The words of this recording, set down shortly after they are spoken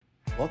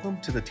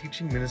Welcome to the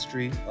teaching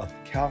ministry of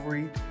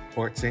Calvary,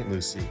 Port St.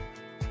 Lucie.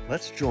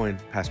 Let's join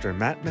Pastor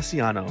Matt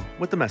Messiano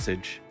with the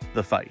message,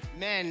 The Fight.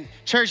 Man,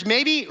 church,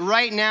 maybe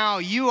right now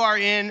you are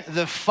in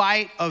the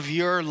fight of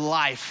your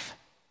life.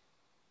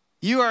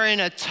 You are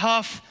in a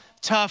tough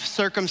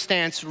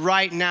circumstance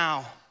right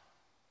now.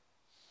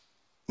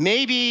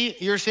 Maybe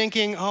you're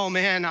thinking, oh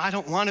man, I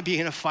don't want to be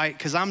in a fight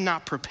because I'm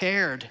not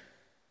prepared.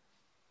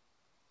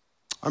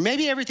 Or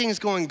maybe everything's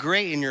going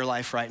great in your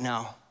life right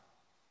now.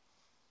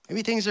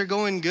 Maybe things are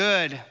going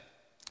good.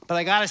 But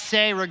I gotta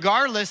say,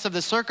 regardless of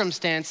the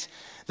circumstance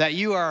that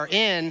you are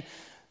in,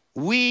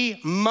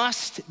 we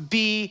must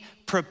be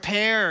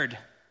prepared.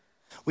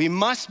 We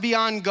must be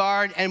on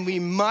guard and we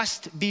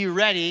must be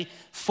ready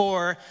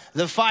for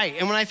the fight.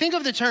 And when I think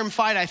of the term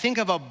fight, I think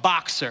of a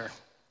boxer.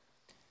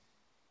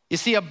 You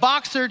see, a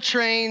boxer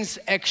trains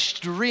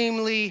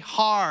extremely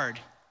hard.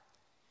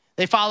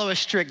 They follow a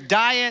strict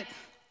diet.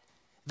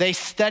 They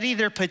study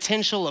their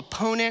potential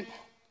opponent.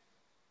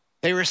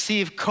 They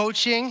receive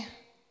coaching.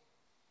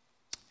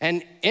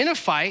 And in a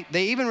fight,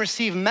 they even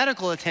receive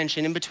medical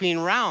attention in between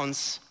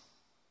rounds.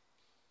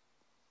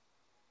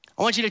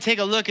 I want you to take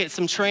a look at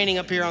some training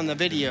up here on the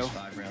video.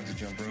 5 rounds of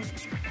jump rope.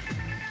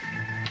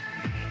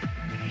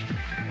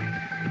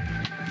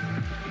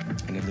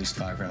 And at least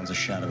 5 rounds of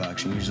shadow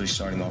boxing, usually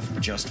starting off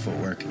with just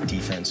footwork,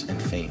 defense, and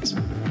feints.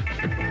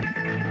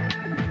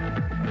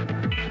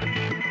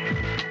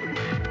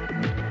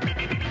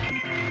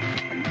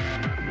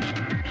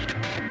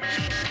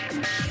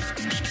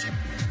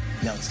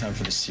 Now it's time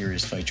for the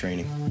serious fight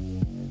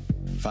training.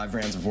 5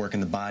 rounds of work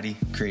in the body,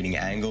 creating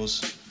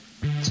angles,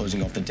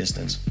 closing off the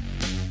distance.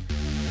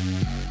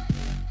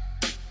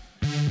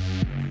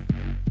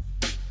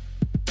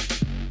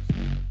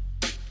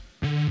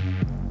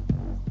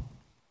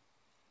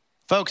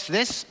 Folks,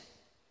 this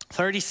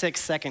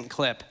 36-second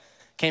clip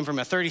came from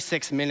a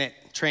 36-minute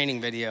training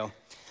video.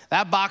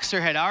 That boxer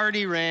had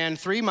already ran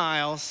 3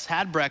 miles,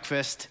 had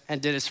breakfast,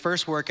 and did his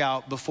first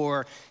workout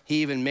before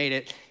he even made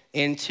it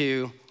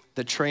into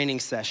the training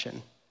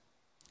session.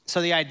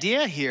 So the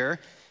idea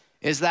here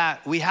is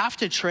that we have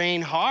to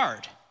train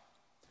hard.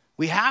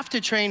 We have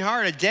to train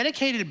hard. A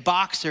dedicated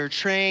boxer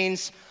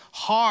trains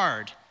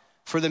hard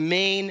for the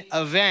main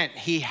event.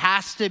 He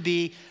has to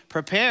be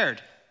prepared.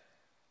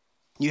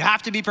 You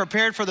have to be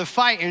prepared for the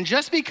fight. And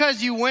just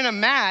because you win a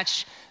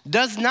match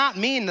does not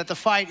mean that the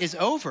fight is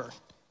over.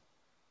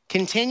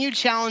 Continued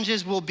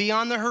challenges will be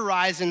on the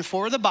horizon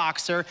for the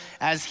boxer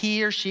as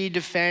he or she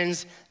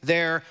defends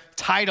their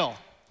title.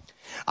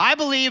 I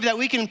believe that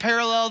we can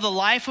parallel the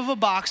life of a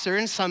boxer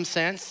in some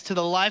sense to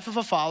the life of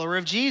a follower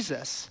of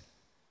Jesus.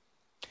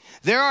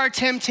 There are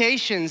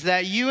temptations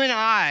that you and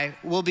I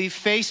will be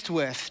faced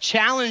with,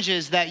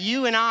 challenges that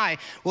you and I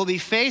will be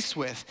faced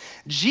with.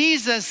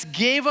 Jesus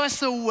gave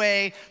us a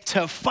way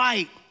to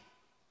fight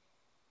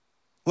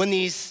when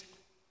these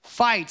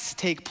fights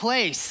take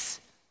place.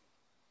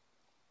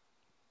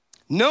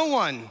 No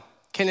one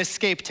can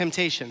escape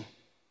temptation.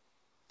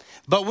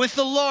 But with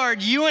the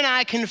Lord, you and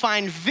I can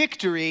find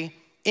victory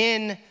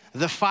in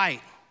the fight.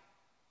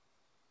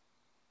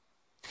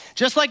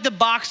 Just like the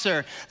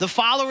boxer, the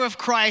follower of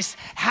Christ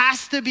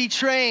has to be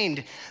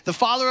trained. The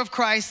follower of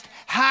Christ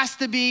has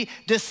to be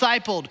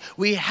discipled.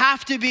 We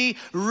have to be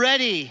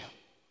ready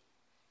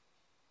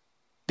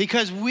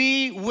because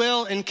we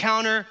will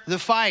encounter the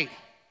fight.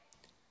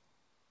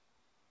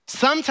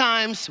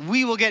 Sometimes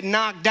we will get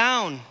knocked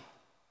down.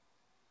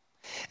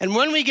 And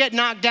when we get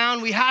knocked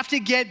down, we have to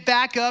get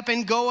back up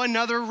and go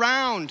another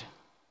round.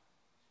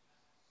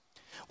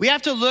 We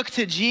have to look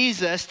to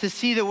Jesus to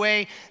see the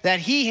way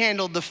that he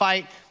handled the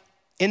fight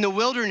in the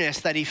wilderness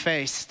that he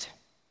faced.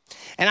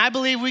 And I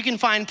believe we can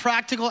find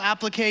practical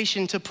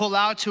application to pull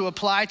out to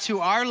apply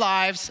to our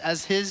lives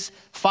as his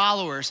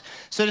followers.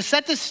 So to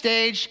set the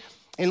stage,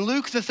 in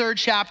Luke, the 3rd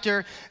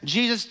chapter,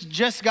 Jesus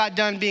just got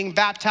done being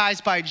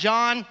baptized by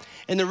John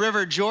in the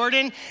river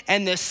Jordan,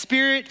 and the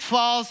Spirit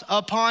falls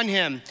upon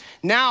him.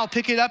 Now,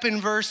 pick it up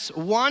in verse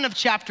 1 of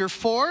chapter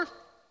 4.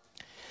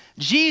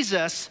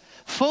 Jesus,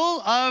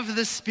 full of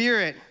the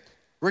Spirit,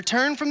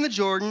 returned from the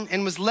Jordan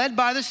and was led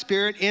by the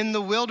Spirit in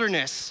the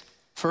wilderness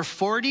for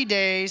 40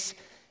 days,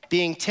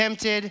 being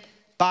tempted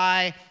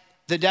by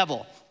the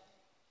devil.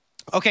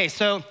 Okay,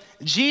 so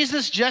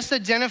Jesus just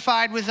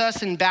identified with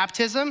us in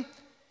baptism,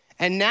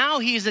 and now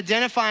he's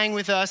identifying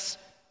with us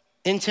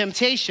in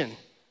temptation.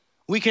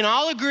 We can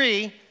all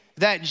agree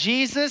that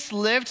Jesus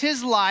lived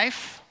his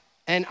life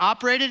and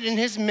operated in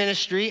his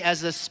ministry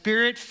as a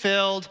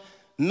Spirit-filled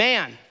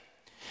man.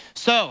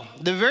 So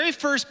the very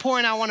first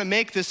point I want to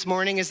make this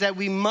morning is that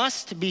we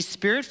must be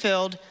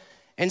Spirit-filled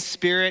and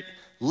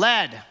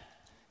Spirit-led.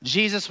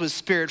 Jesus was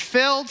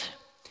Spirit-filled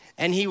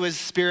and he was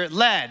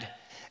Spirit-led.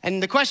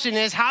 And the question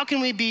is, how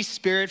can we be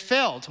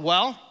Spirit-filled?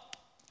 Well,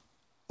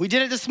 we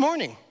did it this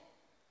morning.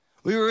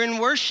 We were in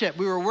worship.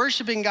 We were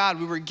worshiping God.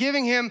 We were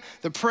giving him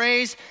the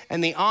praise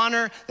and the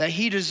honor that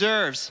he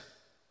deserves.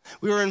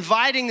 We were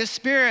inviting the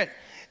Spirit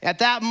at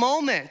that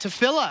moment to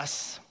fill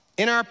us.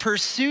 In our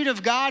pursuit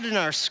of God, in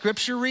our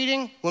scripture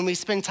reading, when we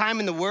spend time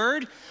in the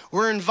Word,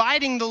 we're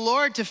inviting the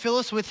Lord to fill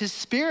us with His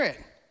Spirit.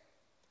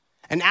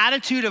 An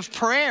attitude of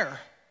prayer,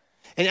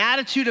 an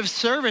attitude of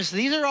service.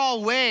 These are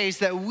all ways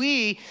that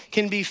we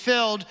can be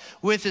filled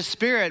with the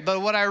Spirit.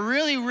 But what I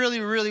really, really,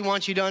 really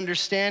want you to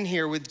understand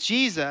here with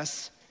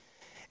Jesus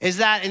is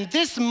that in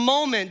this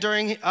moment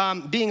during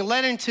being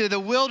led into the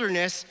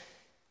wilderness,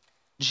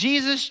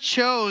 Jesus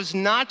chose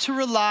not to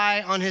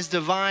rely on His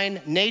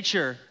divine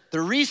nature,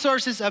 the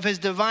resources of His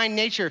divine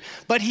nature,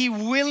 but He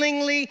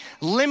willingly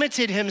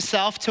limited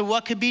Himself to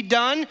what could be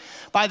done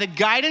by the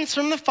guidance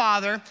from the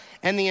Father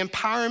and the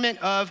empowerment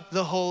of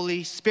the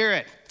Holy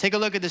Spirit. Take a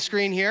look at the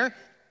screen here.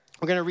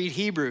 We're going to read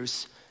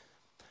Hebrews.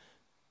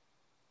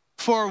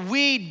 For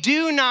we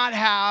do not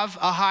have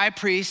a high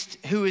priest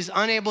who is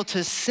unable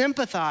to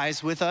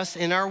sympathize with us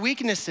in our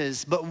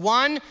weaknesses, but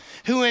one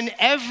who in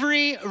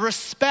every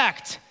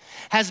respect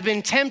has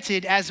been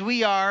tempted as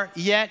we are,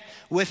 yet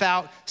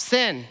without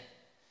sin.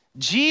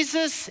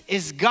 Jesus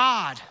is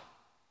God.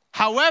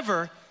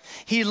 However,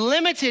 He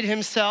limited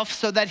Himself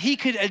so that He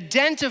could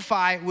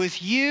identify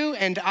with you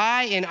and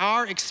I in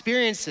our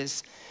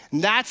experiences.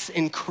 And that's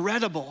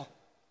incredible.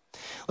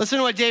 Listen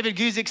to what David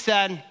Guzik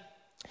said.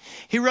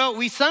 He wrote,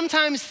 "We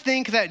sometimes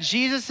think that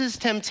Jesus'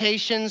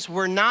 temptations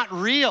were not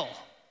real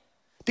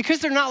because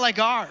they're not like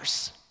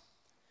ours.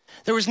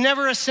 There was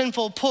never a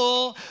sinful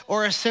pull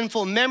or a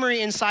sinful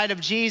memory inside of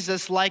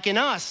Jesus like in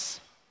us.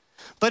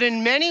 But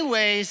in many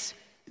ways,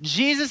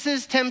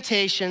 Jesus'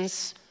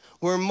 temptations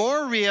were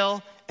more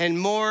real and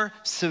more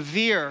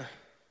severe.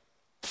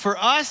 For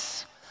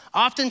us,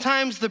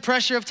 oftentimes the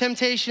pressure of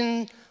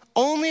temptation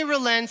only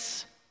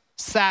relents,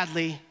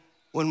 sadly,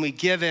 when we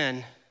give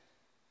in.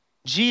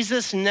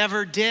 Jesus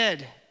never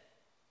did.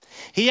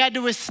 He had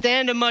to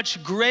withstand a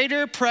much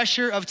greater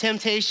pressure of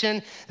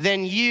temptation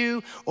than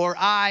you or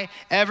I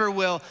ever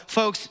will.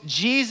 Folks,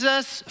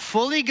 Jesus,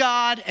 fully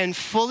God and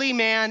fully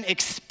man,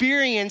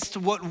 experienced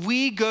what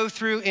we go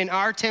through in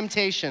our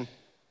temptation.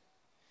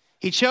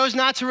 He chose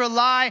not to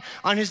rely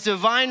on His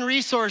divine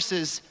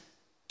resources,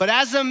 but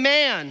as a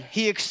man,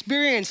 He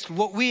experienced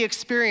what we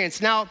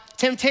experience. Now,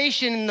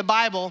 temptation in the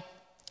Bible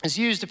is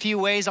used a few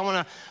ways. I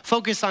want to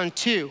focus on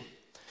two.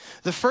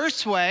 The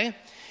first way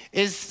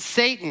is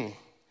Satan.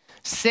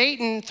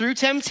 Satan, through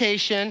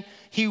temptation,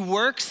 he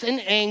works an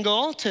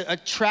angle to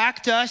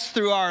attract us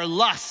through our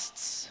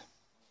lusts.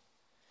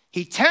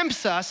 He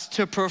tempts us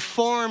to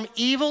perform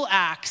evil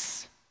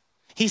acts.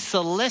 He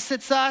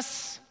solicits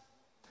us.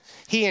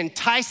 He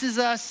entices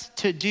us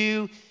to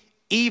do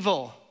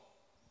evil.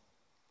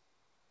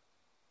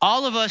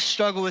 All of us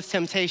struggle with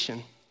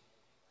temptation.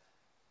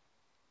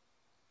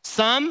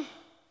 Some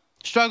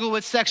struggle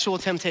with sexual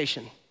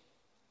temptation.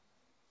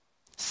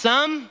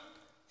 Some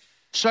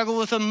struggle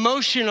with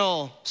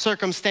emotional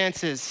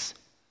circumstances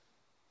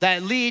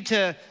that lead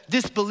to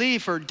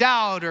disbelief or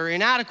doubt or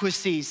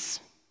inadequacies.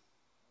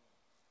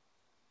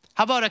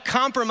 How about a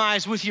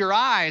compromise with your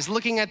eyes,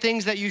 looking at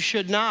things that you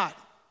should not?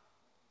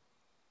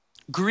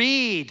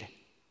 Greed,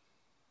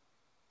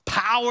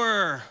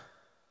 power,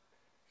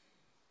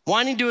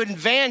 wanting to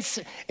advance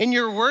in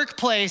your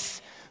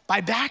workplace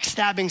by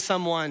backstabbing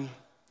someone,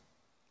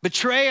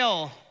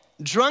 betrayal,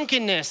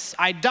 drunkenness,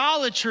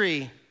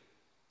 idolatry,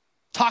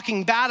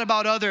 talking bad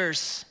about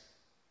others.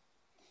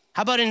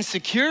 How about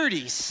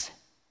insecurities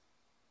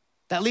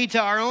that lead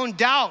to our own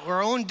doubt or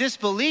our own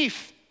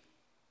disbelief?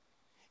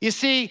 You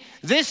see,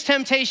 this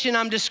temptation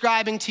I'm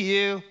describing to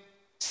you,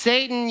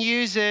 Satan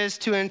uses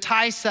to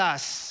entice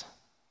us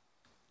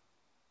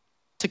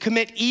to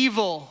commit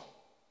evil.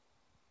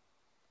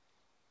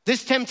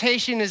 This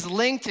temptation is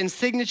linked in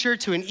signature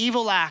to an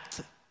evil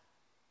act.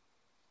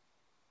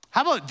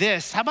 How about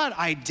this? How about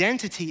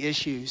identity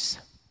issues?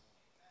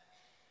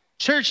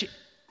 Church,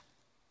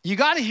 you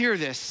got to hear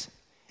this.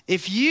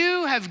 If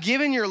you have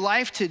given your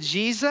life to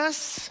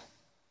Jesus,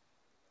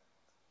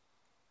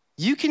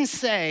 you can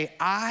say,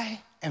 I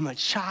am a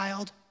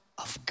child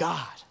of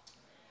God.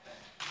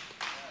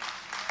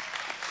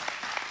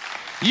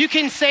 You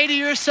can say to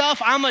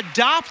yourself, I'm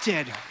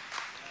adopted,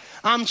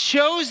 I'm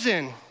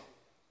chosen,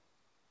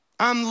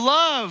 I'm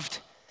loved,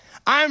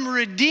 I'm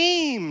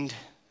redeemed.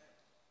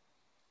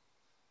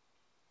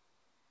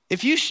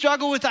 If you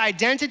struggle with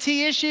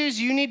identity issues,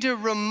 you need to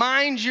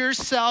remind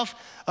yourself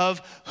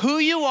of who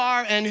you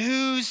are and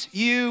whose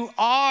you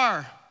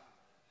are.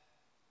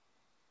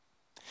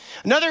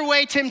 Another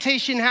way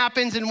temptation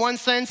happens in one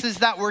sense is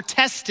that we're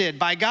tested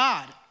by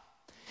God.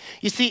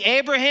 You see,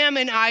 Abraham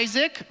and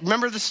Isaac,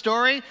 remember the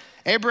story?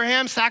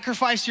 Abraham,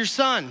 sacrificed your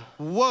son.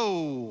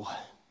 Whoa.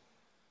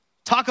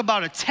 Talk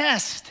about a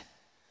test.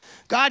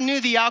 God knew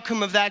the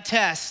outcome of that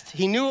test.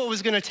 He knew what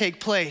was going to take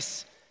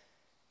place.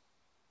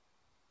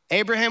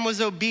 Abraham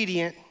was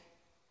obedient,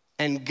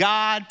 and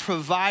God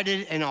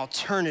provided an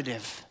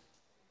alternative.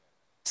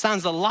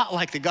 Sounds a lot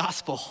like the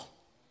gospel.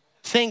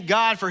 Thank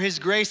God for his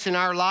grace in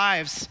our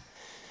lives.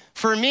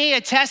 For me,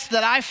 a test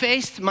that I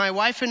faced, my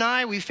wife and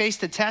I, we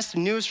faced a test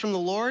and knew it was from the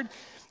Lord.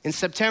 In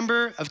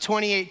September of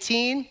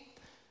 2018,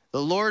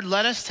 the Lord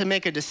led us to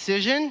make a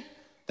decision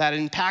that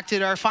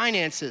impacted our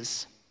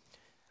finances.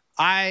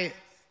 I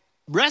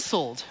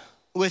wrestled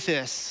with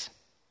this.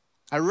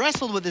 I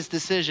wrestled with this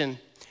decision.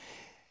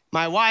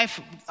 My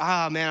wife,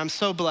 man, I'm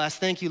so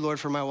blessed. Thank you, Lord,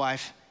 for my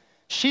wife.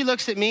 She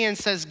looks at me and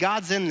says,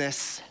 God's in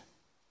this.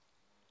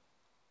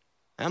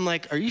 I'm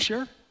like, are you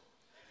sure?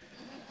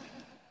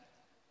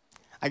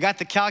 I got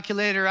the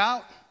calculator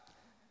out.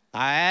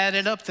 I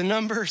added up the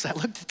numbers. I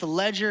looked at the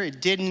ledger.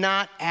 It did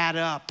not add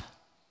up.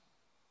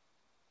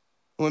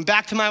 I went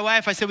back to my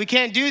wife. I said, we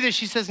can't do this.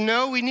 She says,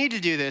 no, we need to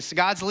do this.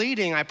 God's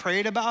leading. I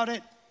prayed about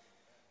it,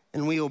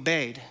 and we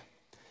obeyed.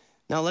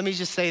 Now, let me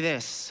just say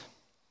this.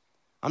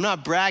 I'm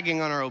not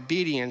bragging on our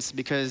obedience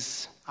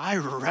because I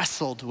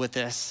wrestled with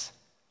this.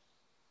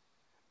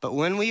 But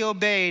when we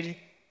obeyed,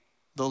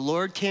 the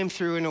Lord came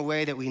through in a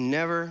way that we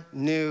never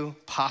knew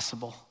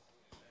possible.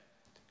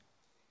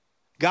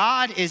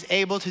 God is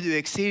able to do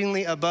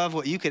exceedingly above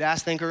what you could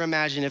ask, think, or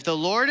imagine. If the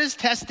Lord is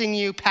testing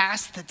you,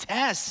 pass the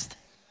test.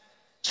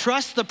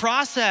 Trust the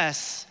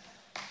process.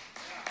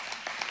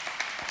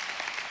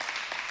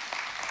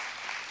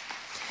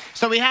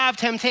 So we have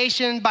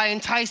temptation by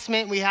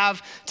enticement. We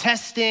have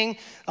testing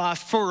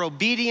for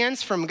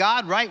obedience from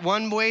God, right?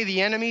 One way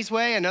the enemy's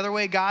way, another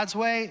way God's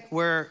way,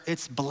 where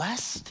it's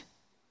blessed.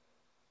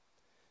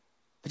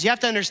 But you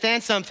have to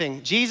understand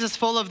something. Jesus,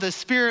 full of the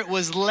Spirit,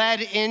 was led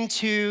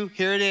into,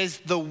 here it is,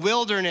 the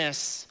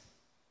wilderness.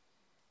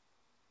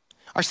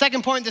 Our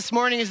second point this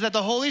morning is that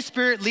the Holy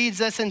Spirit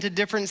leads us into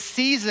different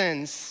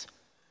seasons.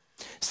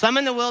 Some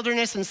in the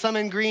wilderness and some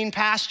in green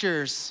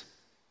pastures.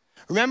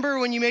 Remember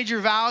when you made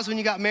your vows when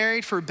you got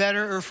married, for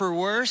better or for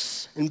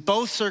worse? In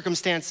both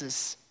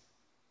circumstances.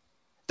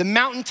 The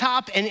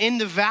mountaintop and in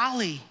the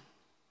valley.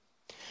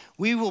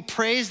 We will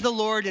praise the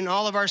Lord in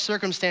all of our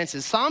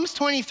circumstances. Psalms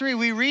 23,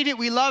 we read it,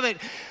 we love it.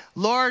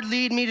 Lord,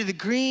 lead me to the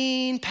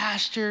green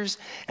pastures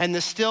and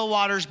the still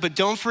waters, but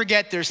don't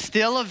forget there's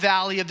still a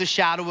valley of the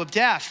shadow of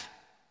death.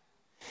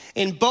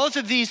 In both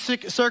of these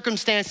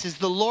circumstances,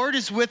 the Lord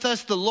is with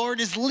us, the Lord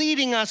is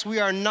leading us, we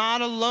are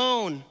not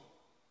alone.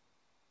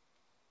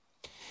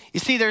 You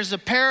see, there's a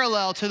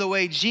parallel to the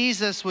way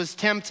Jesus was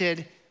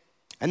tempted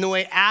and the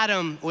way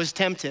Adam was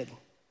tempted.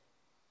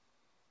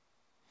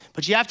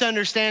 But you have to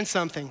understand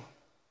something.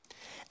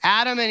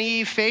 Adam and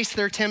Eve faced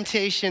their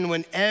temptation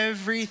when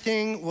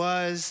everything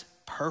was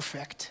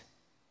perfect.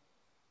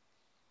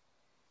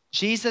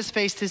 Jesus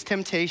faced his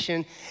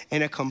temptation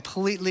in a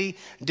completely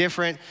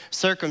different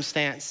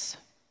circumstance.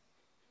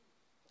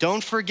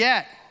 Don't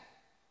forget,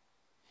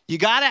 you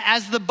gotta,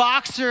 as the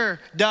boxer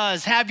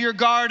does, have your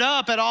guard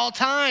up at all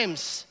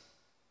times.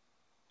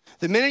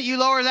 The minute you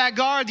lower that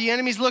guard, the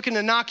enemy's looking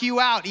to knock you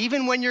out.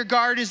 Even when your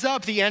guard is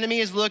up, the enemy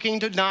is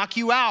looking to knock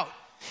you out.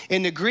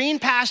 In the green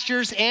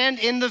pastures and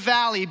in the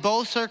valley,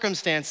 both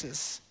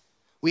circumstances,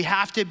 we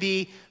have to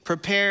be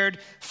prepared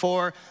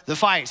for the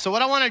fight. So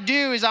what I want to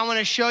do is I want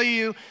to show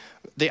you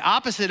the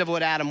opposite of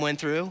what Adam went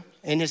through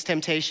in his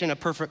temptation, a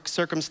perfect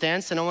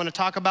circumstance. And I want to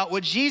talk about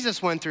what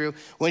Jesus went through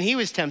when he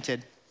was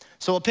tempted.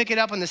 So we'll pick it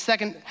up in the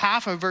second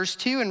half of verse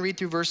 2 and read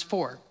through verse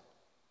 4.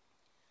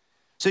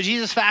 So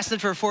Jesus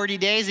fasted for 40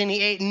 days and he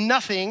ate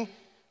nothing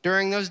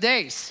during those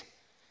days.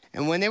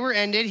 And when they were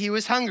ended, he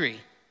was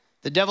hungry.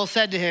 The devil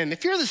said to him,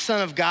 if you're the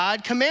Son of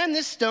God, command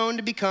this stone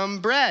to become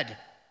bread.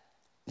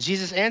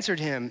 Jesus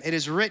answered him, it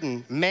is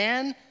written,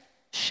 man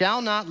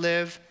shall not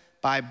live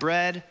by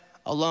bread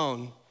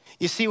alone.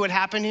 You see what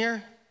happened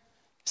here?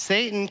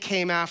 Satan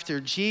came after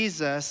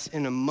Jesus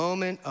in a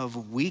moment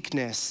of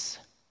weakness.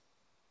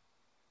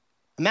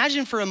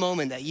 Imagine for a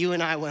moment that you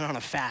and I went on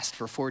a fast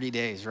for 40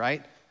 days,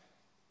 right?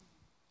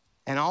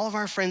 And all of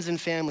our friends and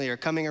family are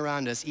coming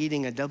around us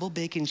eating a double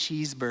bacon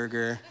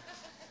cheeseburger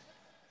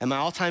and my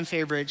all-time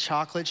favorite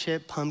chocolate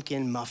chip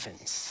pumpkin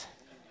muffins.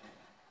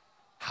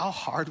 How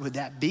hard would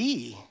that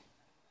be?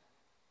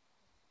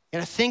 You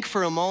gotta think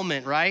for a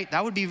moment, right?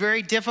 That would be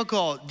very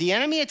difficult. The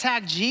enemy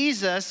attacked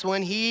Jesus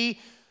when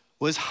he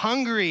was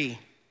hungry.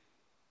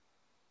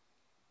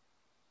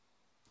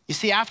 You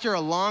see, after a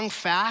long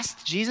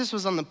fast, Jesus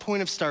was on the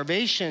point of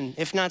starvation,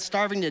 if not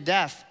starving to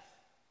death.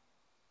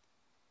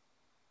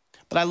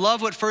 But I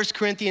love what 1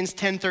 Corinthians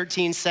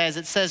 10:13 says.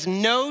 It says,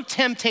 no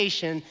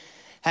temptation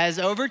has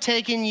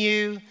overtaken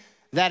you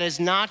that is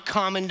not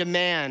common to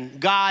man.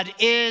 God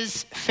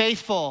is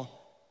faithful,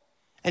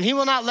 and he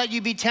will not let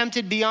you be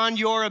tempted beyond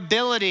your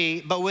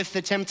ability, but with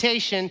the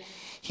temptation,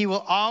 he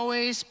will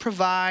always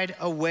provide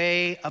a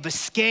way of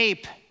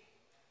escape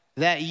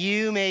that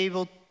you may be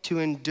able to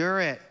endure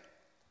it.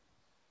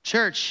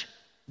 Church,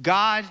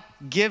 God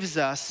gives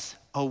us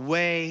a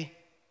way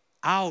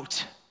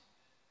out.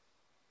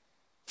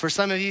 For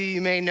some of you,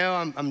 you may know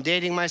I'm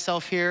dating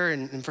myself here,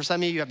 and for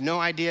some of you have no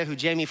idea who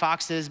Jamie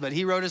Foxx is, but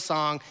he wrote a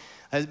song,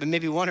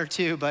 maybe one or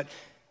two, but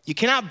you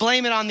cannot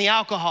blame it on the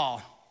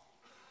alcohol.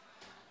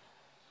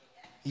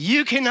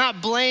 You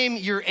cannot blame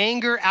your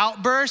anger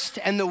outburst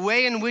and the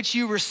way in which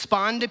you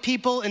respond to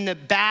people in the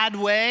bad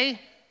way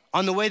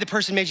on the way the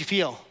person made you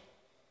feel.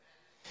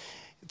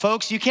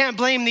 Folks, you can't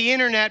blame the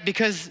internet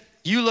because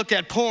you looked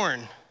at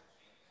porn.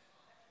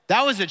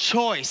 That was a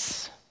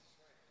choice.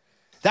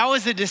 That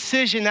was a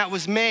decision that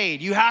was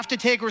made. You have to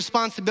take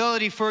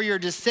responsibility for your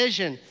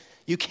decision.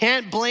 You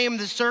can't blame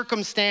the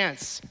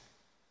circumstance.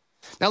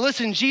 Now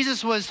listen,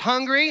 Jesus was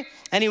hungry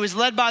and he was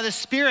led by the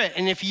Spirit.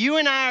 And if you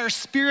and I are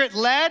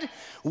Spirit-led,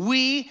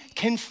 we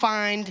can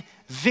find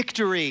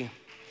victory.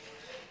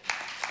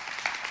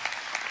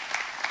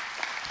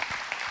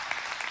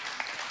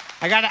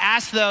 I gotta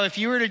ask though, if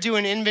you were to do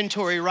an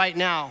inventory right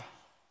now,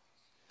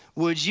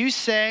 would you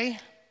say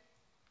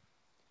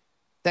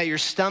that your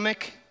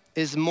stomach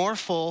is more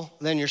full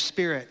than your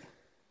spirit?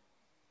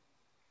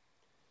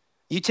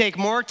 You take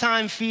more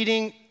time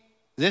feeding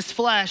this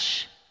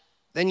flesh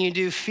than you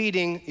do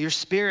feeding your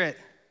spirit.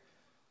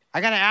 I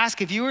gotta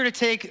ask, if you were to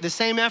take the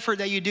same effort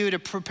that you do to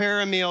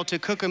prepare a meal, to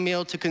cook a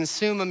meal, to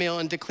consume a meal,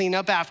 and to clean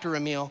up after a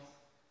meal,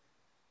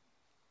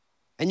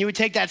 and you would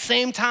take that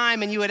same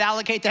time and you would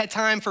allocate that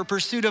time for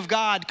pursuit of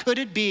God, could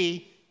it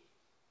be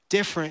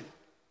different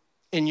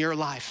in your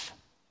life?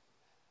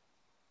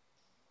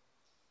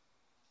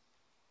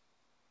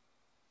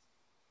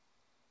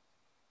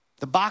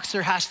 The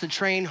boxer has to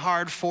train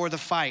hard for the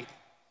fight.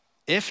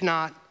 If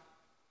not,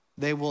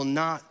 they will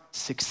not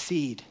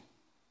succeed.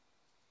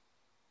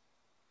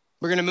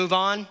 We're gonna move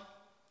on.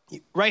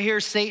 Right here,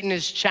 Satan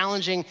is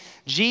challenging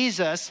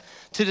Jesus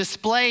to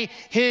display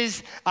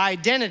his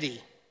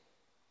identity.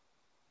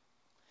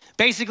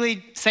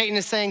 Basically, Satan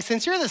is saying,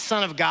 since you're the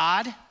Son of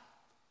God,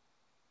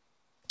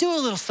 do a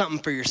little something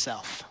for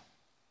yourself.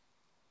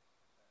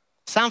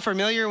 Sound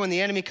familiar when the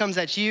enemy comes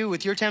at you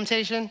with your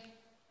temptation?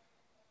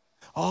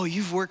 Oh,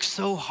 you've worked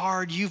so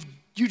hard, you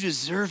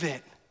deserve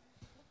it.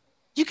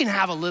 You can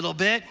have a little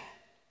bit.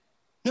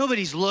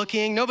 Nobody's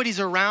looking, nobody's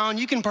around.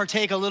 You can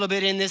partake a little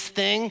bit in this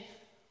thing.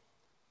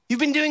 You've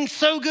been doing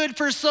so good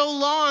for so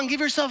long. Give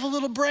yourself a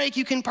little break.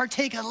 You can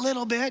partake a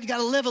little bit. You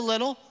gotta live a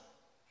little.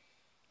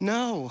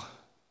 No.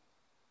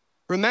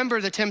 Remember,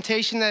 the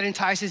temptation that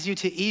entices you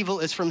to evil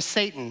is from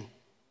Satan.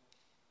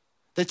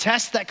 The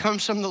test that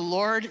comes from the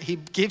Lord, he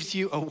gives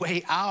you a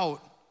way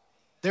out.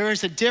 There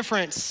is a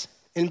difference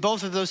in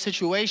both of those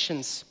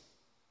situations.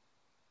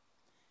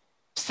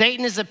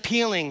 Satan is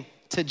appealing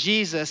to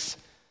Jesus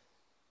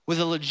with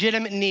a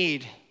legitimate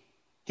need.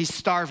 He's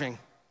starving,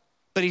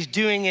 but he's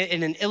doing it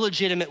in an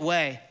illegitimate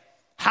way.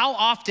 How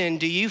often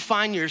do you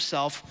find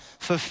yourself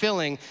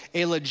fulfilling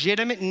a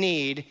legitimate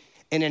need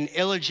in an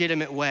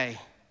illegitimate way?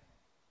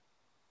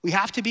 We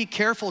have to be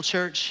careful,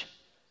 church.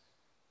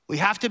 We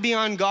have to be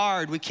on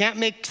guard. We can't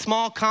make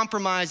small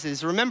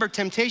compromises. Remember,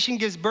 temptation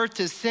gives birth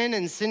to sin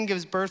and sin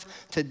gives birth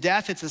to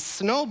death. It's a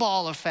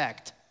snowball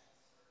effect.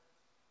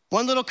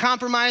 One little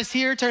compromise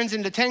here turns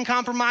into 10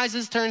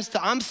 compromises, turns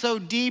to I'm so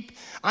deep,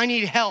 I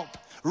need help,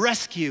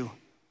 rescue.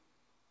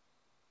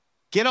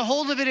 Get a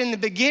hold of it in the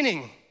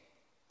beginning.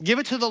 Give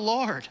it to the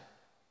Lord.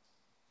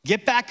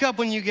 Get back up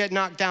when you get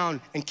knocked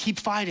down and keep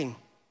fighting.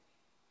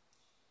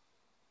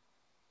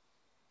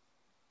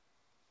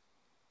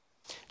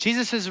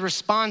 Jesus'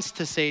 response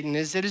to Satan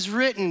is, it is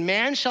written,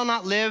 man shall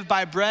not live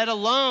by bread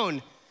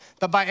alone,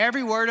 but by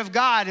every word of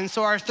God. And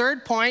so our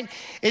third point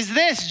is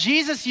this: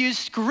 Jesus used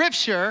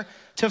scripture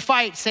to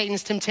fight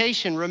Satan's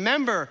temptation.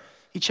 Remember,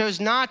 he chose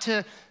not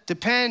to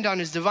depend on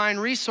his divine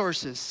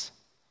resources.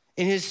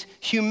 In his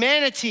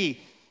humanity,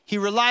 he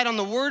relied on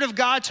the word of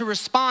God to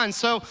respond.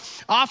 So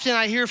often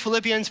I hear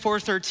Philippians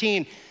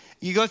 4:13,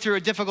 you go through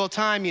a difficult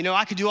time,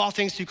 I could do all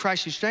things through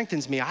Christ who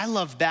strengthens me. I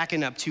love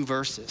backing up 2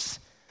 verses.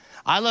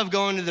 I love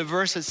going to the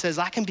verse that says,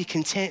 I can be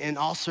content in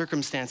all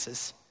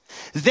circumstances.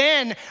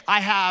 Then I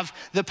have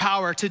the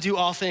power to do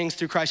all things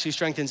through Christ who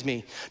strengthens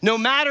me. No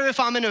matter if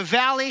I'm in a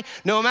valley,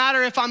 no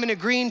matter if I'm in a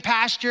green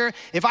pasture,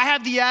 if I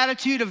have the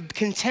attitude of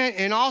content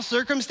in all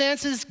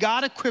circumstances,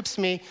 God equips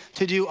me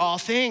to do all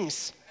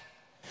things.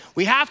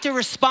 We have to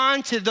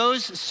respond to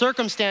those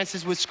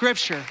circumstances with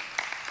scripture.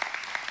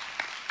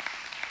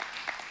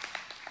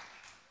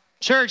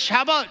 Church,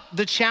 how about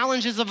the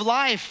challenges of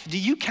life? Do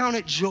you count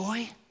it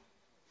joy?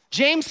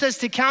 James says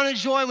to count it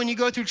joy when you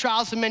go through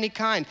trials of many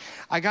kind.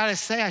 I gotta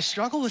say, I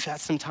struggle with that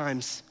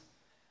sometimes.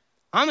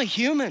 I'm a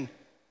human.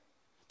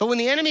 But when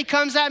the enemy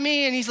comes at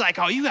me and he's like,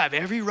 oh, you have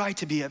every right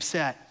to be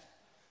upset.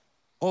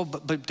 Oh,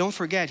 but don't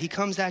forget, he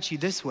comes at you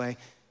this way.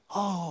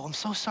 Oh, I'm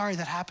so sorry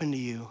that happened to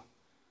you.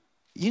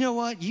 You know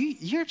what?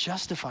 You're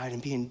justified in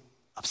being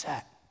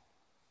upset.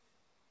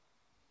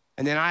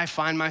 And then I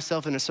find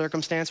myself in a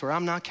circumstance where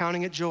I'm not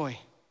counting it joy.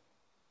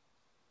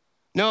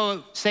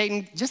 No,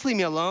 Satan, just leave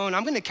me alone.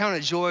 I'm gonna count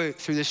it joy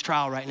through this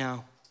trial right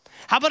now.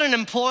 How about an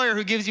employer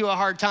who gives you a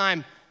hard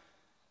time?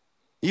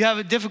 You have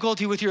a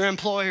difficulty with your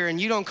employer and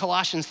you don't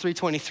Colossians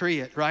 3:23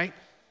 it, right?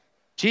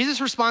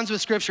 Jesus responds with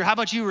scripture. How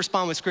about you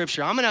respond with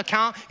scripture? I'm gonna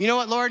count, you know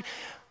what, Lord?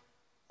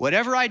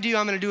 Whatever I do,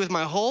 I'm gonna do with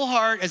my whole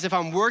heart as if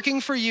I'm working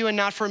for you and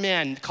not for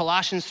men.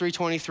 Colossians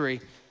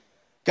 3:23.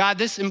 God,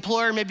 this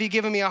employer may be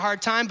giving me a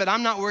hard time, but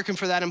I'm not working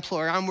for that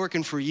employer. I'm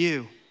working for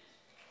you.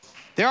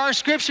 There are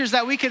scriptures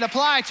that we could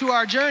apply to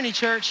our journey,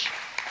 church.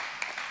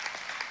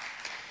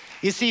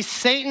 You see,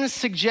 Satan's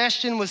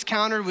suggestion was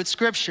countered with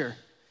scripture.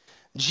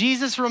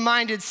 Jesus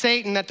reminded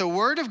Satan that the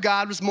word of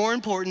God was more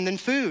important than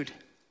food.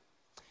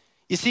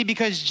 You see,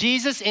 because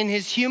Jesus in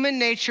his human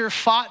nature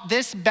fought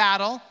this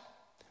battle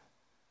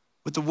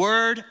with the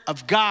word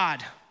of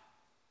God,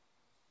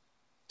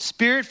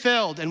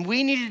 Spirit-filled, and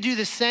we need to do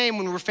the same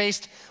when we're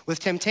faced with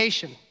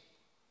temptation.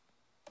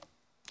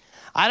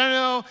 I don't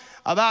know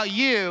about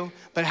you,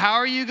 but how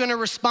are you gonna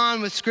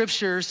respond with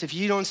scriptures if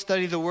you don't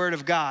study the word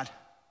of God?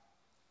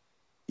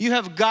 You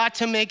have got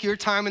to make your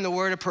time in the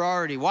word a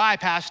priority. Why,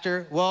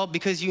 Pastor? Well,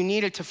 because you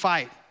need it to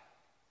fight.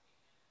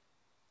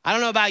 I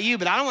don't know about you,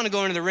 but I don't want to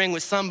go into the ring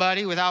with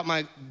somebody without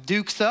my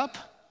dukes up.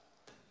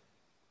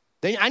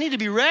 I need to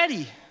be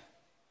ready.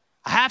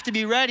 I have to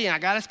be ready, and I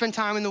got to spend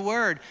time in the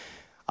Word.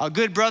 A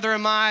good brother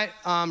of mine,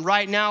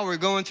 right now, we're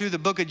going through the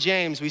book of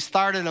James. We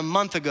started a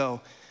month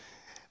ago.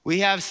 We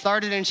have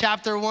started in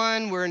chapter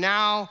 1. We're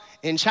now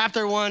in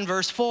chapter 1,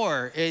 verse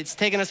 4. It's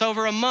taken us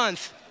over a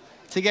month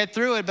to get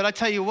through it, but I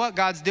tell you what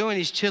God's doing.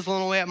 He's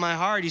chiseling away at my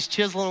heart. He's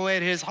chiseling away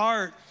at his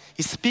heart.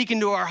 He's speaking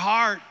to our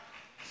heart.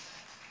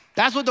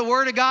 That's what the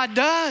Word of God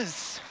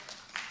does.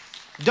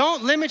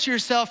 Don't limit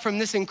yourself from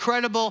this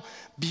incredible,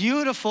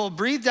 beautiful,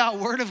 breathed out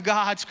Word of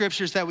God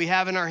scriptures that we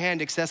have in our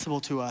hand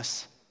accessible to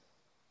us.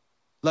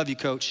 Love you,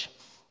 Coach.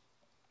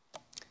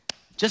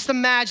 Just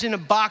imagine a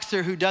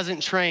boxer who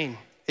doesn't train.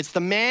 It's the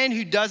man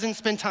who doesn't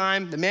spend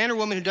time, the man or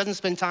woman who doesn't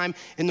spend time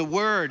in the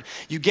Word.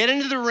 You get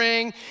into the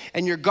ring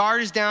and your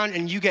guard is down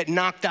and you get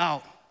knocked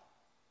out.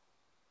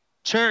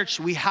 Church,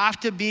 we have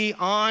to be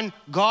on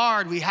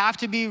guard. We have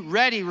to be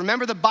ready.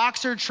 Remember, the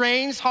boxer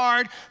trains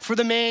hard for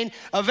the main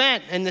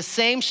event, and the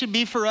same should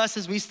be for us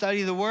as we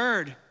study the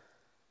Word.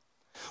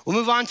 We'll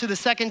move on to the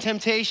second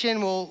temptation.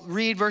 We'll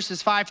read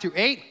verses 5 through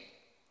 8.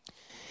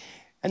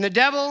 And the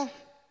devil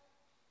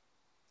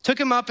took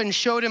him up and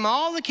showed him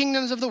all the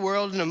kingdoms of the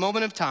world in a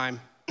moment of time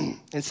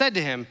and said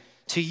to him,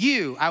 "To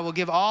you I will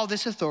give all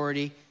this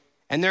authority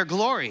and their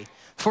glory,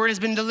 for it has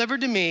been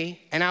delivered to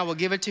me, and I will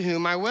give it to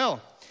whom I will.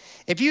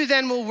 If you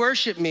then will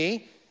worship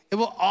me, it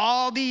will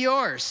all be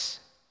yours."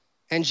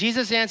 And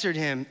Jesus answered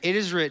him, "It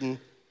is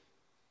written,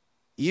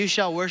 you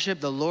shall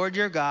worship the Lord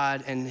your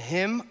God, and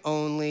him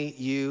only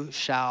you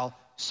shall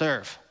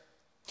serve."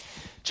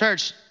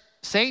 Church,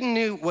 Satan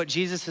knew what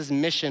Jesus'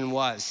 mission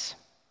was,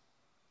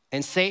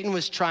 and Satan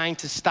was trying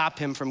to stop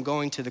him from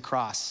going to the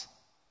cross.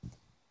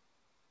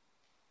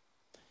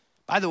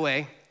 By the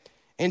way,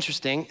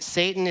 interesting,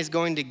 Satan is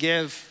going to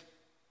give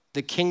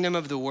the kingdom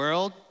of the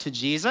world to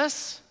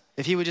Jesus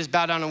if he would just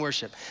bow down and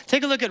worship.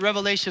 Take a look at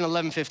Revelation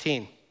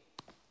 11:15.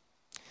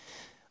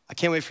 I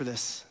can't wait for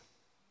this.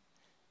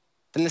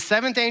 Then the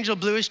seventh angel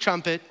blew his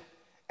trumpet,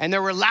 and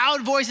there were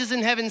loud voices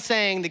in heaven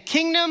saying, "The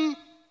kingdom,"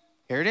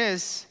 here it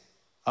is,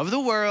 "of the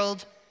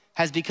world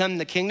has become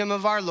the kingdom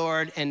of our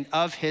Lord and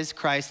of his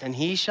Christ, and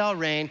he shall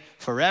reign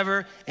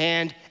forever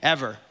and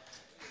ever."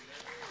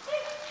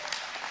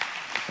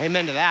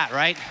 Amen to that,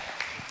 right?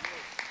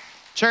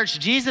 Church,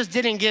 Jesus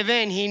didn't give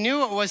in. He knew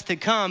what was to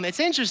come. It's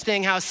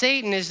interesting how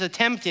Satan is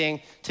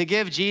attempting to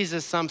give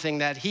Jesus something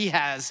that he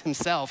has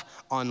himself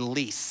on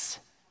lease.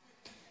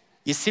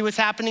 You see what's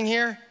happening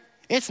here?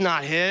 It's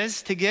not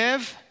his to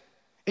give.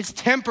 It's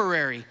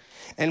temporary.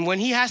 And when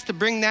he has to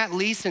bring that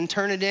lease and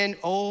turn it in,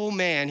 oh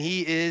man,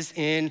 he is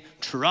in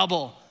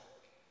trouble.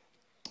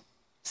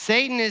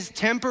 Satan is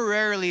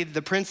temporarily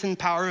the prince and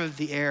power of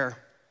the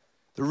air,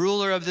 the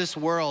ruler of this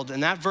world.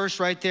 And that verse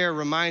right there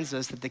reminds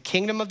us that the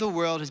kingdom of the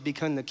world has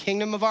become the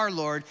kingdom of our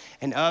Lord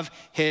and of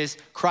his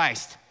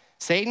Christ.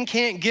 Satan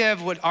can't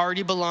give what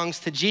already belongs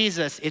to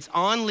Jesus. It's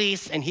on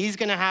lease, and he's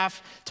gonna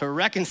have to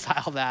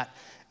reconcile that.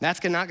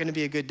 That's not gonna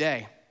be a good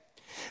day.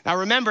 Now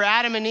remember,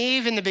 Adam and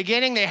Eve in the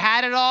beginning, they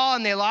had it all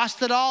and they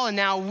lost it all, and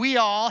now we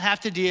all have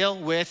to deal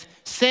with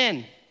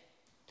sin.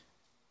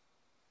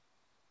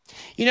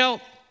 You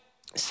know,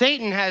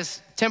 Satan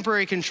has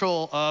temporary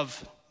control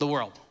of the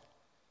world.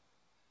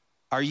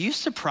 Are you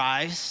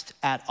surprised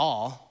at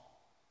all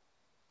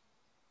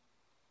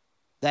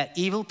that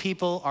evil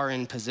people are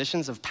in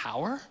positions of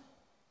power?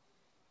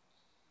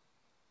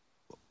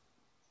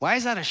 Why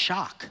is that a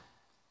shock?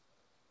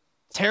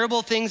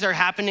 Terrible things are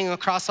happening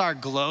across our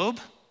globe.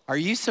 Are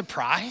you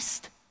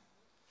surprised?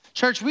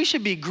 Church, we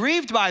should be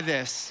grieved by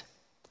this.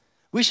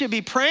 We should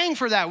be praying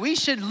for that. We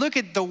should look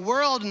at the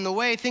world and the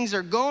way things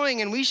are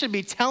going, and we should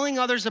be telling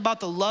others about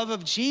the love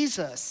of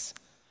Jesus.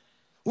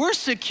 We're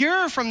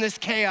secure from this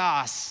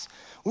chaos.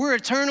 We're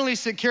eternally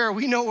secure.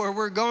 We know where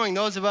we're going,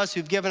 those of us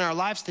who've given our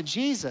lives to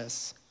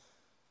Jesus.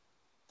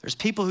 There's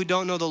people who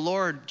don't know the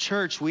Lord.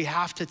 Church, we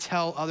have to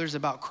tell others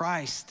about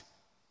Christ.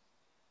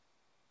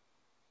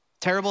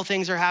 Terrible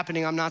things are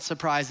happening. I'm not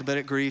surprised, but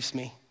it grieves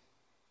me.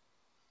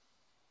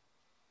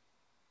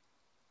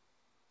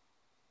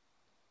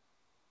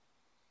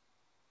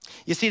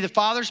 You see, the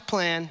Father's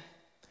plan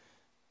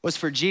was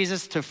for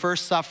Jesus to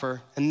first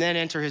suffer and then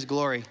enter his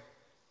glory.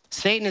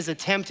 Satan is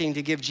attempting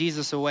to give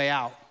Jesus a way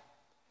out.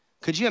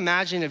 Could you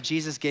imagine if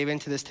Jesus gave in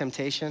to this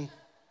temptation?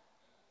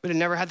 We'd have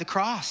never had the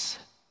cross.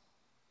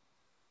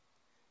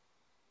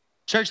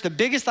 Church, the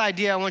biggest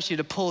idea I want you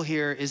to pull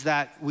here is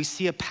that we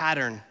see a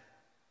pattern.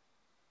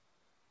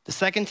 The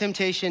second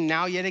temptation,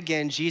 now yet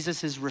again,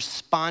 Jesus is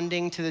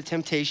responding to the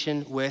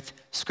temptation with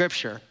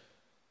Scripture,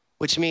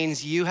 which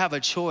means you have a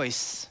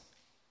choice.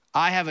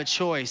 I have a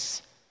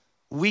choice.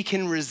 We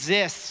can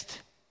resist.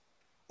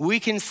 We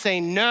can say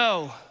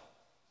no.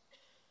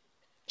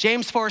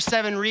 James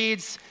 4:7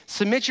 reads,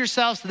 submit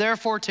yourselves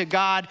therefore to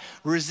God,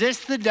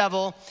 resist the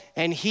devil,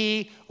 and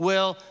he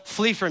will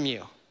flee from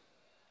you.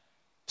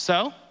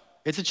 So,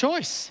 it's a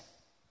choice.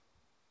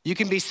 You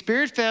can be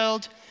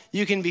spirit-filled,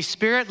 you can be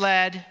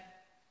spirit-led,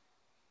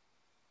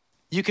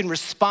 you can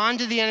respond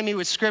to the enemy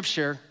with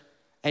Scripture,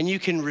 and you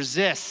can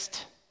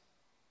resist.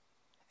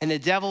 And the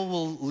devil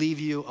will leave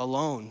you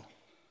alone.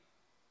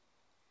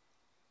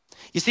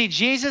 You see,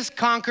 Jesus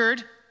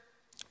conquered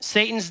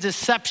Satan's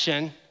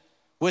deception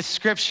with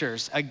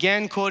Scriptures,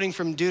 again quoting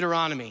from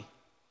Deuteronomy.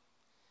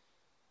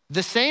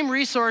 The same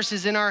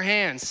resources in our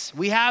hands.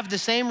 We have the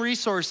same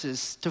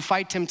resources to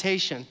fight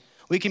temptation.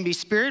 We can be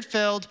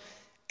spirit-filled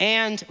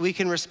and we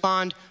can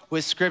respond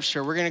with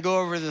Scripture. We're gonna go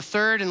over the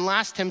third and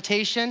last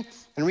temptation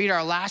and read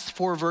our last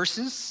 4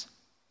 verses.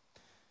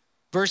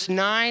 Verse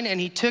 9, and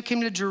he took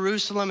him to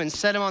Jerusalem and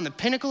set him on the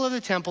pinnacle of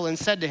the temple and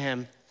said to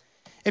him,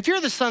 if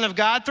you're the Son of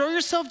God, throw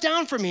yourself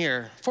down from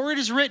here, for it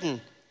is written,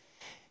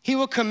 he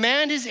will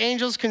command his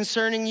angels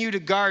concerning you to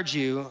guard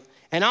you,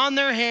 and on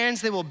their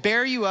hands they will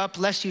bear you up,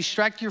 lest you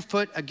strike your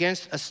foot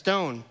against a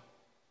stone.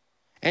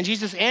 And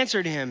Jesus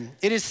answered him,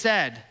 it is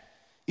said,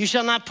 you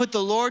shall not put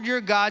the Lord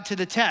your God to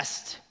the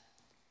test.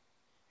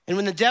 And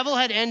when the devil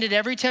had ended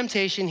every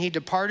temptation, he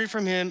departed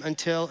from him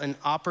until an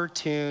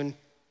opportune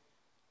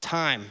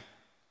time.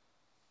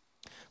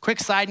 Quick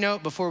side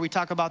note before we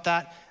talk about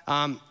that.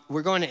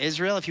 We're going to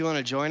Israel. If you want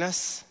to join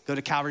us, go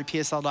to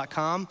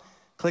calvarypsl.com.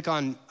 Click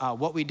on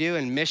what we do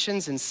in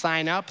missions and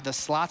sign up. The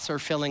slots are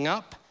filling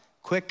up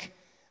quick.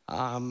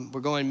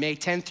 We're going May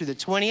 10th through the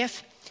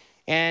 20th.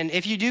 And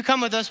if you do come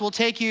with us, we'll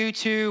take you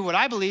to what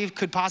I believe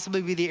could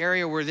possibly be the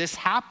area where this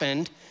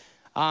happened.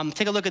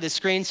 Take a look at the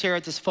screens here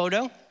at this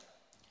photo.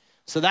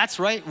 So that's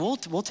right, we'll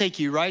take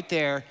you right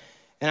there.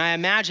 And I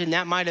imagine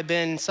that might have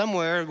been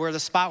somewhere where the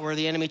spot where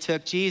the enemy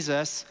took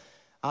Jesus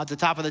at the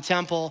top of the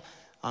temple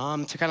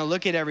to kind of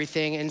look at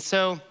everything. And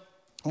so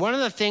one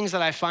of the things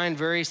that I find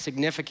very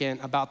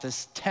significant about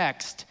this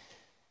text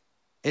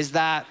is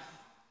that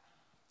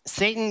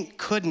Satan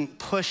couldn't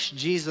push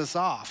Jesus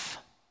off.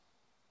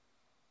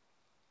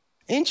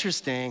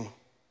 Interesting.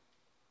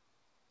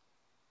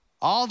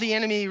 All the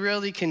enemy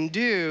really can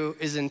do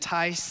is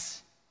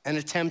entice and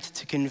attempt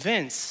to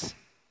convince.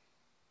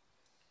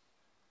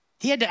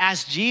 He had to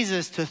ask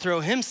Jesus to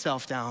throw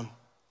himself down.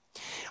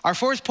 Our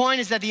fourth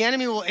point is that the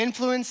enemy will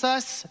influence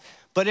us,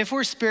 but if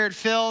we're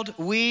spirit-filled,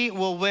 we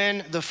will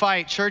win the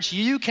fight. Church,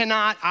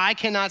 I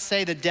cannot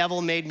say the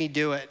devil made me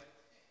do it.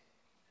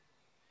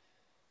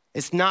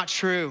 It's not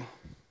true.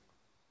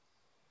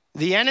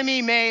 The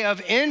enemy may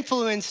have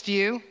influenced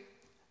you,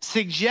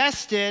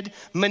 suggested,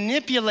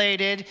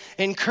 manipulated,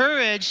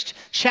 encouraged,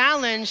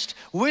 challenged,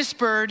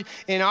 whispered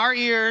in our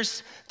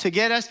ears to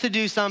get us to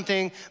do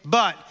something,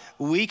 but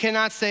we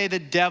cannot say the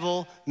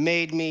devil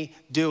made me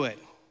do it.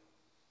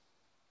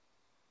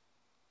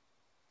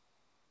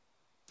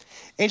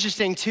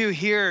 Interesting too,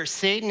 here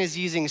Satan is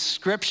using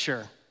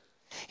Scripture.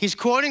 He's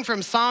quoting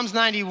from Psalms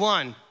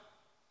 91.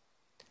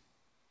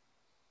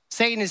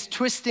 Satan is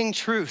twisting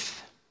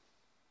truth.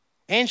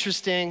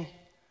 Interesting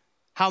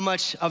how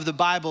much of the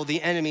Bible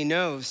the enemy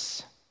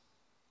knows.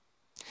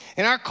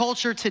 In our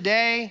culture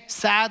today,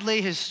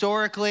 sadly,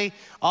 historically,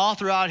 all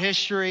throughout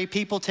history,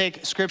 people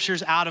take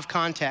Scriptures out of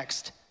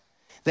context.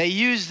 They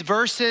use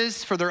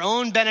verses for their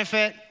own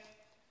benefit.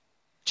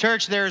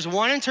 Church, there's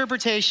one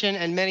interpretation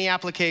and many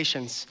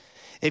applications.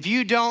 If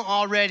you don't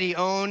already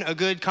own a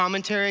good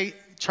commentary,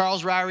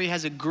 Charles Ryrie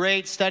has a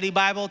great study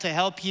Bible to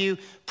help you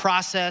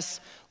process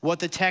what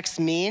the text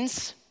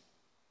means.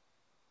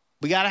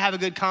 We gotta have a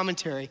good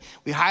commentary.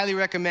 We highly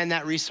recommend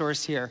that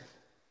resource here.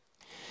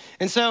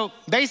 And so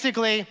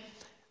basically,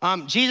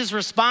 Jesus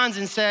responds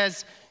and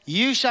says,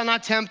 you shall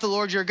not tempt the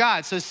Lord your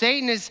God. So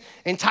Satan is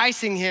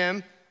enticing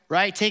him,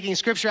 right? Taking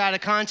Scripture out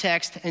of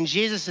context, and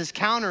Jesus is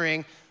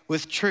countering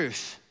with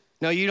truth.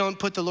 No, you don't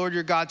put the Lord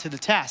your God to the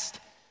test.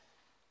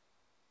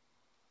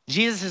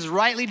 Jesus is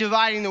rightly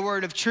dividing the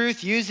word of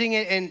truth, using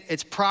it in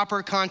its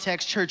proper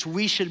context. Church,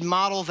 we should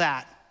model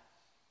that.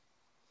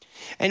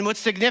 And what's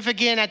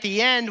significant at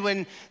the end,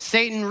 when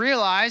Satan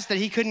realized that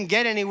he couldn't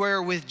get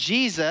anywhere with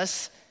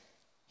Jesus,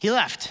 he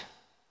left.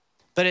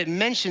 But it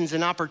mentions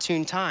an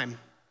opportune time.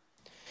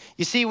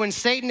 You see, when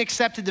Satan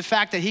accepted the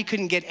fact that he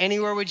couldn't get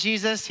anywhere with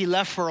Jesus, he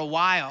left for a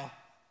while.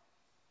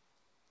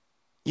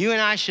 You and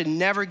I should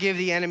never give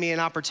the enemy an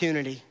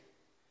opportunity.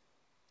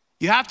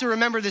 You have to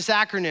remember this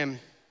acronym: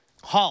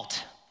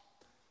 HALT,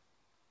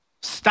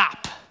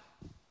 stop,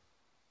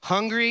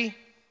 hungry,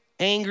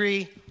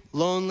 angry,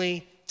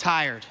 lonely,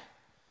 tired.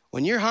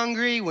 When you're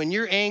hungry, when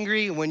you're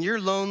angry, when you're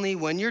lonely,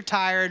 when you're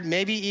tired,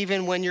 maybe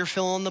even when you're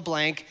fill in the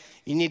blank,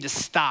 you need to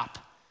stop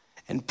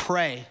and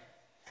pray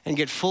and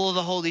get full of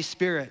the Holy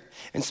Spirit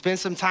and spend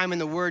some time in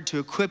the Word to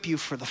equip you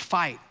for the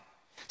fight.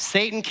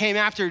 Satan came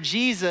after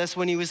Jesus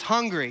when he was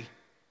hungry.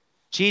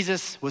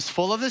 Jesus was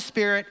full of the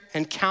Spirit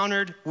and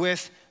countered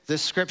with the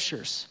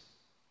scriptures.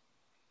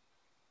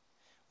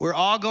 We're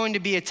all going to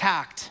be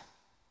attacked.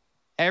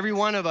 Every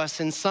one of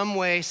us in some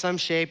way, some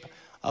shape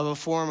of a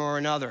form or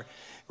another.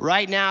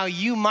 Right now,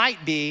 you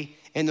might be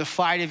in the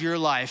fight of your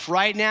life.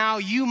 Right now,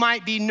 you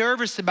might be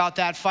nervous about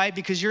that fight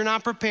because you're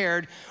not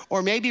prepared,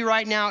 or maybe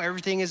right now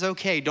everything is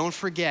okay. Don't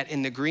forget,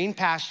 in the green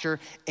pasture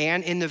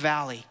and in the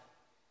valley,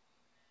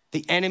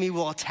 the enemy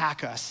will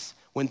attack us.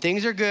 When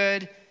things are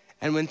good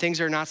and when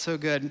things are not so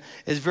good.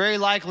 It's very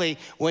likely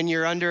when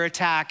you're under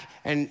attack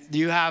and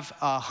you have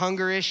a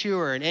hunger issue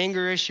or an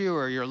anger issue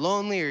or you're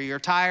lonely or you're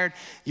tired,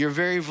 you're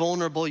very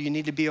vulnerable. You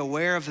need to be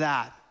aware of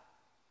that.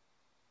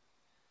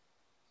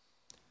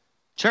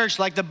 Church,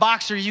 like the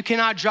boxer, you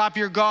cannot drop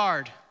your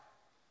guard.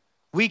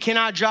 We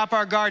cannot drop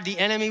our guard. The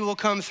enemy will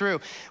come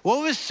through.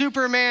 What was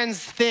Superman's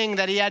thing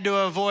that he had to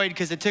avoid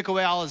because it took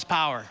away all his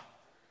power?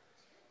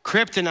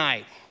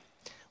 Kryptonite.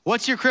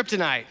 What's your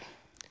kryptonite?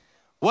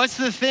 What's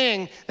the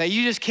thing that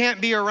you just can't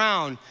be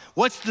around?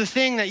 What's the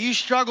thing that you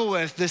struggle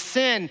with, the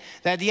sin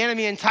that the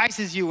enemy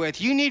entices you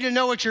with? You need to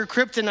know what your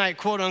kryptonite,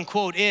 quote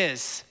unquote,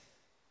 is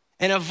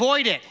and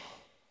avoid it.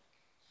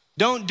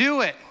 Don't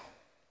do it.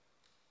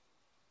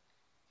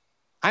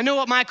 I know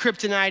what my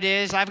kryptonite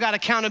is. I've got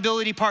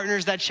accountability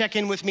partners that check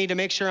in with me to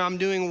make sure I'm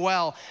doing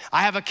well.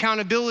 I have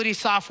accountability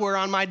software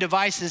on my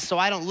devices so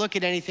I don't look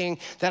at anything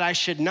that I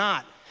should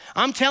not.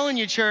 I'm telling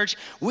you, church,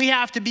 we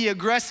have to be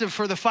aggressive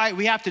for the fight.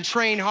 We have to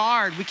train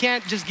hard. We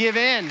can't just give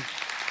in.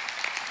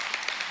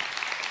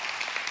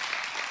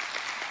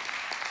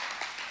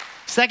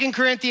 2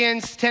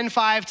 Corinthians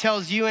 10:5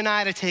 tells you and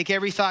I to take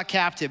every thought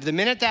captive. The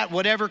minute that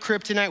whatever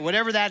kryptonite,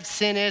 whatever that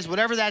sin is,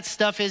 whatever that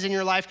stuff is in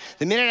your life,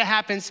 the minute it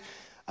happens,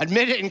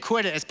 admit it and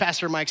quit it, as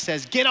Pastor Mike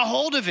says. Get a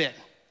hold of it.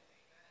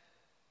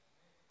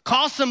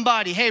 Call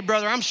somebody. Hey,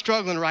 brother, I'm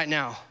struggling right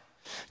now.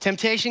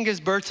 Temptation gives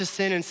birth to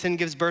sin, and sin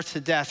gives birth to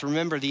death.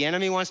 Remember, the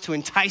enemy wants to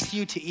entice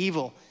you to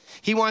evil.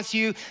 He wants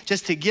you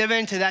just to give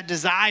in to that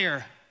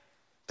desire.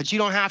 But you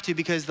don't have to,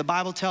 because the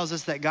Bible tells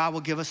us that God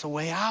will give us a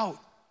way out.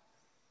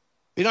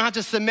 We don't have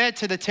to submit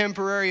to the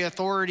temporary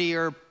authority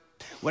or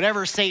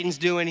whatever Satan's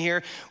doing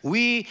here.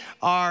 We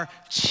are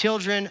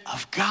children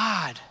of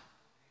God.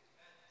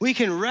 We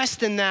can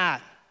rest in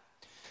that.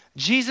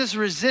 Jesus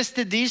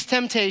resisted these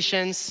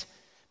temptations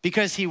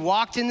because he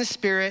walked in the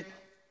Spirit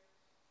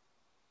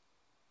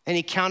and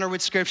he countered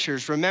with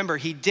scriptures. Remember,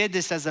 he did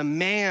this as a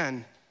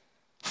man,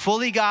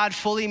 fully God,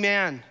 fully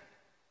man.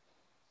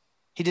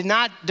 He did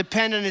not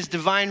depend on his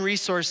divine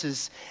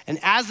resources. And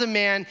as a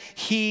man,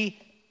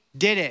 he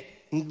did it,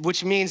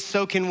 which means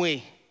so can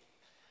we.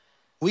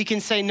 We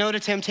can say no to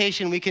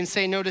temptation. We can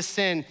say no to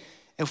sin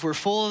if we're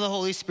full of the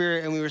Holy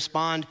Spirit and we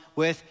respond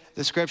with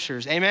the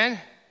scriptures. Amen?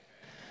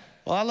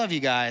 Well, I love you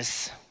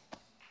guys.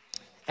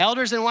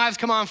 Elders and wives,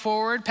 come on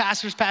forward.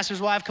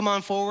 Pastors, wives, come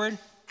on forward.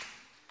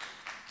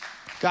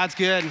 God's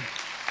good.